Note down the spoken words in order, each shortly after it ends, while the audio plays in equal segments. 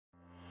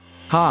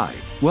Hi,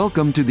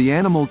 welcome to the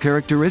Animal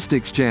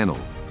Characteristics channel.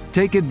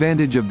 Take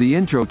advantage of the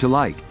intro to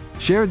like,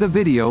 share the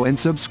video and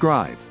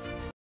subscribe.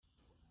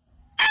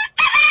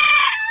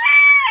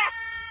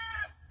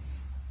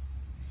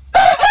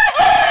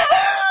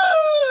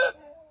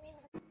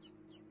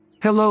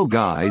 Hello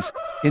guys,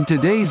 in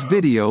today's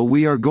video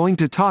we are going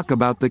to talk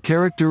about the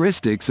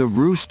characteristics of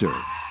rooster.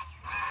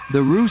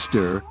 The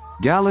rooster,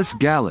 Gallus,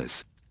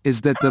 is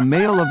that the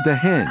male of the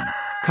hen,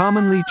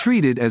 commonly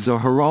treated as a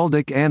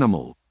heraldic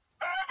animal.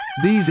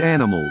 These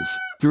animals,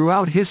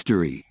 throughout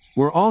history,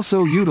 were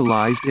also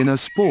utilized in a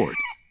sport,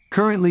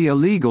 currently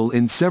illegal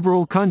in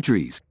several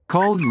countries,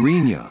 called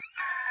rinha.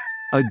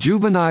 A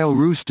juvenile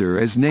rooster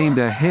is named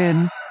a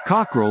hen,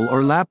 cockerel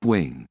or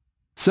lapwing.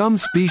 Some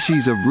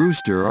species of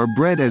rooster are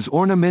bred as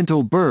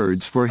ornamental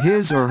birds for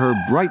his or her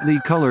brightly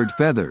colored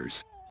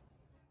feathers.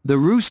 The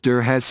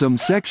rooster has some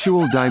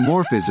sexual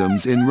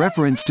dimorphisms in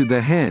reference to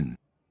the hen.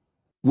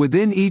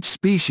 Within each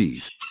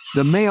species,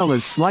 the male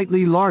is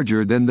slightly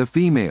larger than the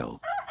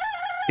female.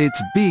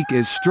 Its beak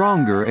is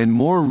stronger and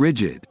more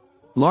rigid,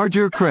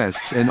 larger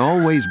crests and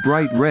always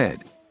bright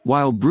red,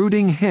 while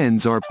brooding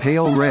hens are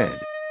pale red.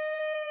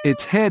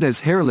 Its head is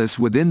hairless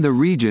within the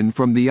region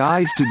from the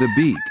eyes to the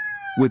beak,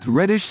 with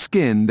reddish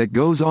skin that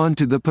goes on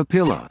to the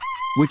papilla,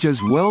 which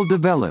is well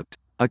developed,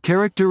 a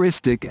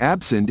characteristic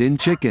absent in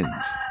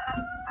chickens.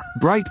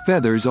 Bright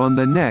feathers on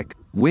the neck,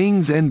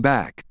 wings and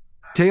back.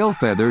 Tail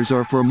feathers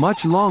are for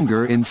much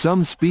longer in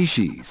some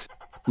species.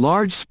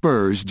 Large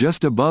spurs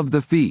just above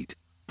the feet,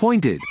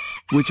 pointed,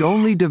 which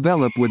only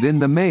develop within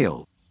the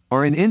male,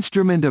 are an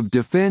instrument of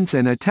defense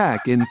and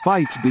attack in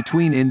fights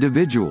between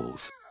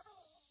individuals.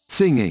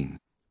 Singing,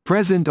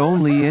 present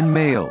only in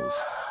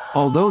males.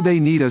 Although they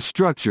need a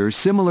structure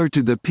similar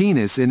to the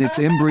penis in its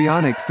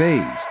embryonic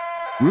phase,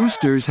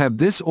 roosters have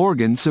this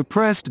organ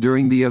suppressed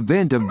during the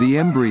event of the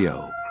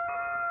embryo.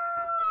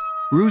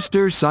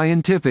 Rooster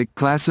scientific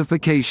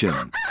classification: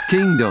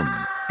 Kingdom,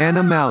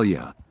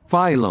 Animalia,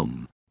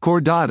 Phylum,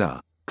 Chordata,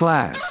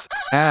 Class,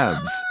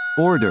 Abs,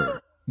 Order,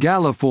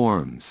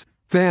 Galliformes,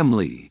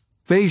 Family,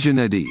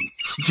 Phasianidae,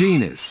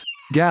 Genus,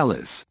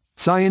 Gallus,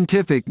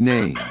 Scientific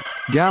name,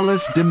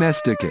 Gallus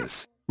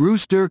domesticus.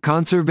 Rooster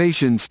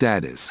conservation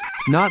status,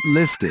 not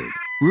listed.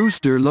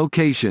 Rooster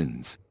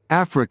locations: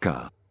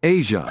 Africa,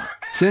 Asia,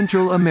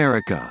 Central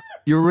America,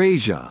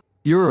 Eurasia,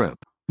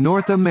 Europe,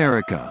 North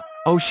America,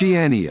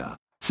 Oceania,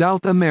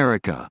 South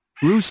America.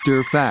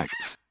 Rooster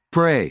facts: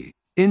 prey,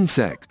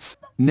 insects,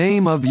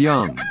 name of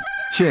young,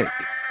 chick,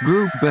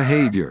 group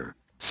behavior,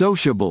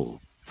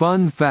 sociable.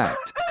 Fun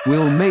fact: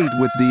 will mate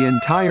with the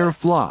entire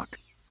flock.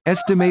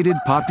 Estimated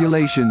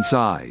population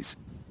size: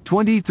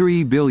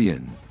 23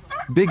 billion.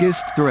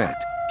 Biggest threat: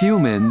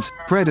 humans,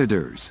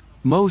 predators.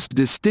 Most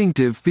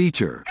distinctive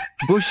feature: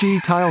 bushy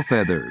tail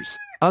feathers.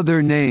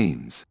 Other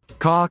names: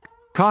 cock,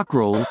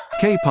 cockerel,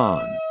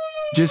 capon.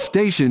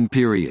 Gestation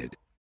period: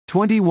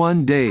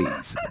 21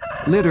 days.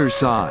 Litter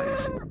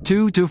size: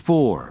 2 to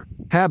 4.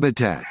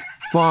 Habitat: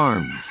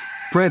 farms.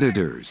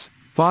 Predators: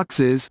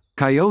 foxes,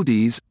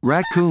 coyotes,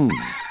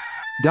 raccoons.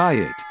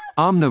 Diet: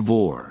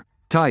 omnivore.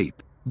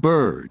 Type: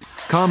 bird.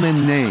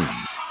 Common name: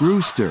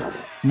 rooster.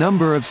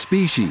 Number of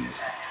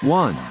species: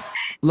 1.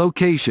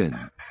 Location: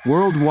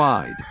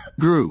 worldwide.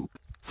 Group: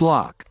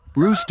 flock.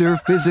 Rooster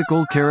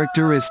physical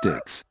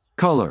characteristics: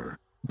 color: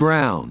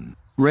 brown,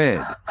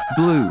 red,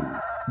 blue,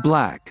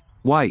 black,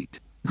 white,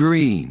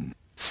 green.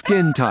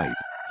 Skin type: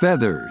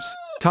 feathers.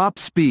 Top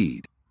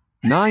speed: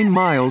 9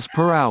 miles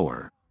per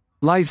hour.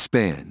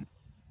 Lifespan: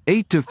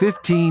 8 to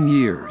 15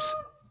 years.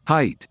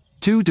 Height: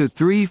 2 to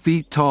 3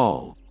 feet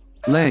tall.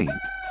 Length: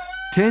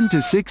 10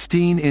 to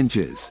 16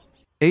 inches.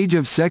 Age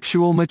of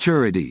sexual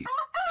maturity: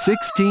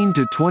 16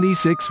 to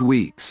 26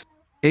 weeks.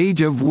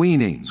 Age of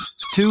weaning: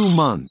 2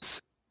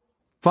 months.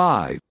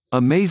 5.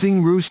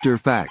 Amazing rooster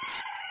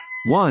facts.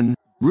 1.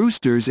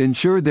 Roosters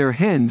ensure their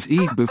hens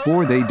eat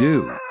before they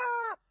do.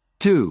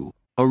 2.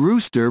 A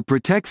rooster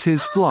protects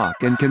his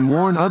flock and can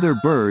warn other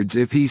birds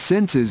if he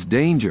senses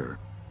danger.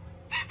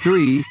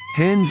 3.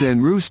 Hens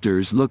and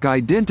roosters look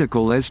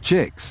identical as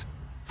chicks.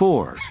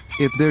 4.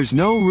 If there's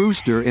no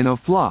rooster in a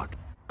flock,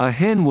 a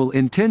hen will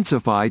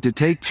intensify to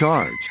take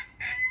charge.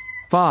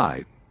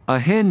 5. A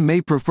hen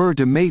may prefer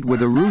to mate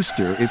with a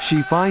rooster if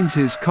she finds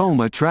his comb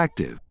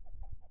attractive.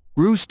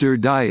 Rooster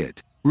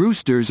diet: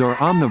 roosters are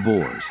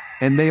omnivores,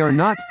 and they are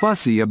not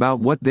fussy about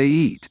what they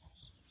eat.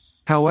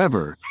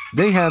 However,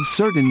 they have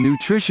certain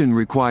nutrition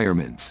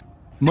requirements.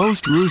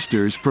 Most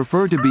roosters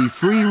prefer to be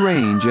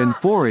free-range and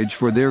forage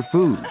for their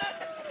food.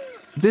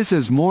 This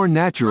is more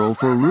natural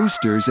for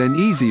roosters and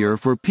easier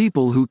for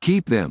people who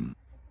keep them.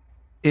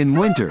 In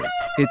winter,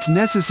 it's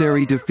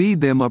necessary to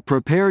feed them a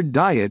prepared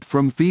diet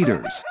from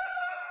feeders.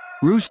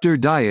 Rooster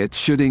diets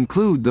should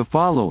include the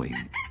following.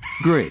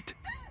 Grit.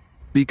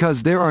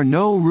 Because there are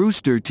no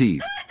rooster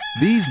teeth,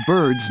 these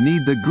birds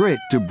need the grit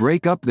to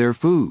break up their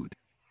food.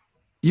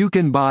 You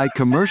can buy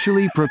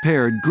commercially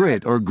prepared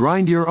grit or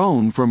grind your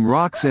own from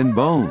rocks and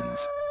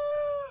bones.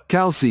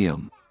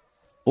 Calcium.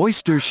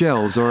 Oyster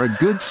shells are a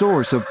good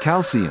source of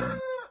calcium.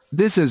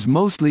 This is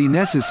mostly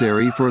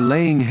necessary for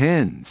laying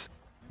hens.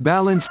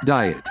 Balanced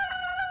diet.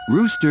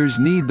 Roosters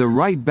need the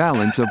right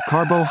balance of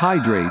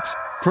carbohydrates,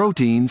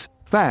 proteins,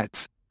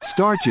 fats,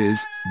 starches,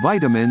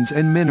 vitamins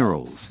and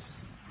minerals.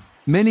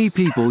 Many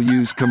people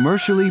use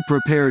commercially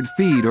prepared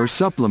feed or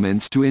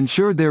supplements to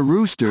ensure their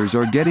roosters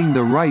are getting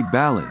the right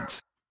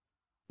balance.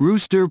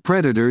 Rooster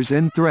predators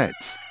and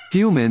threats.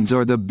 Humans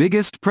are the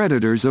biggest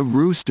predators of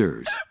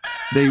roosters.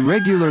 They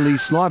regularly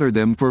slaughter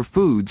them for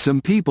food.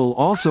 Some people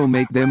also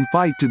make them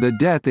fight to the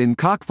death in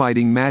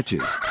cockfighting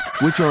matches,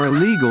 which are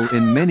illegal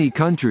in many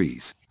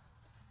countries.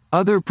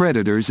 Other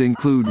predators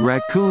include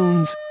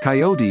raccoons,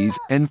 coyotes,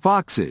 and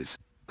foxes,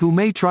 who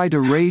may try to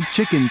raid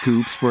chicken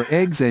coops for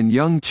eggs and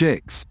young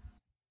chicks.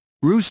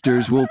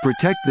 Roosters will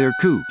protect their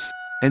coops,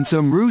 and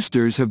some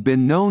roosters have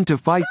been known to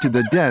fight to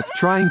the death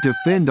trying to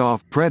fend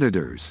off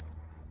predators.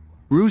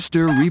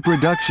 Rooster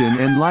reproduction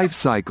and life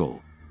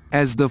cycle.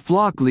 As the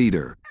flock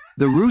leader,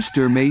 the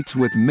rooster mates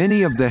with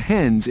many of the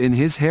hens in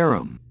his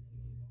harem.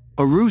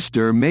 A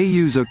rooster may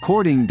use a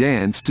courting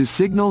dance to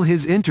signal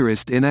his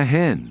interest in a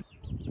hen.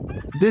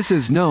 This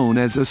is known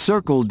as a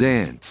circle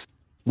dance.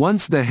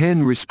 Once the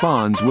hen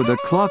responds with a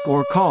cluck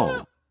or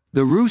call,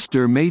 the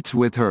rooster mates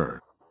with her.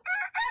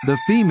 The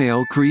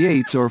female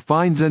creates or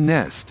finds a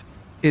nest.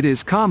 It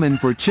is common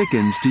for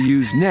chickens to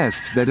use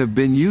nests that have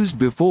been used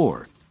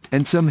before,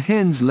 and some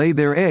hens lay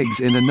their eggs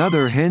in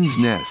another hen's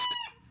nest.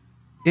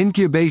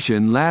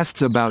 Incubation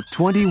lasts about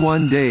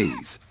 21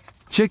 days.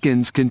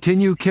 Chickens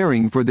continue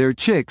caring for their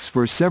chicks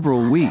for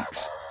several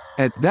weeks.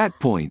 At that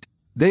point,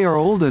 they are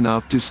old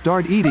enough to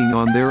start eating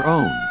on their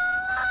own.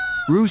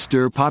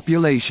 Rooster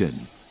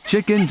population.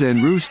 Chickens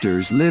and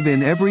roosters live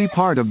in every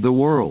part of the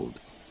world.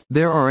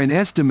 There are an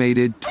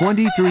estimated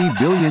 23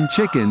 billion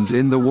chickens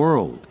in the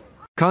world.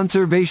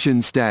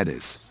 Conservation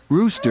status.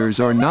 Roosters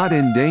are not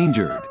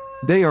endangered.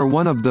 They are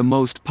one of the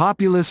most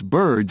populous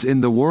birds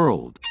in the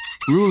world.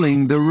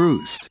 Ruling the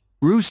roost.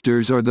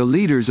 Roosters are the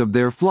leaders of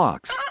their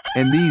flocks,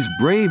 and these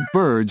brave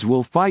birds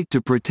will fight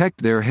to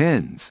protect their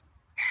hens.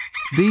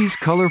 These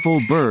colorful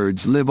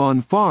birds live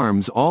on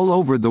farms all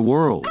over the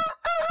world.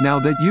 Now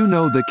that you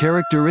know the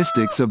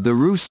characteristics of the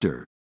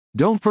rooster,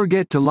 don't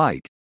forget to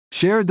like,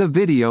 share the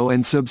video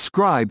and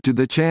subscribe to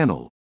the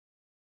channel.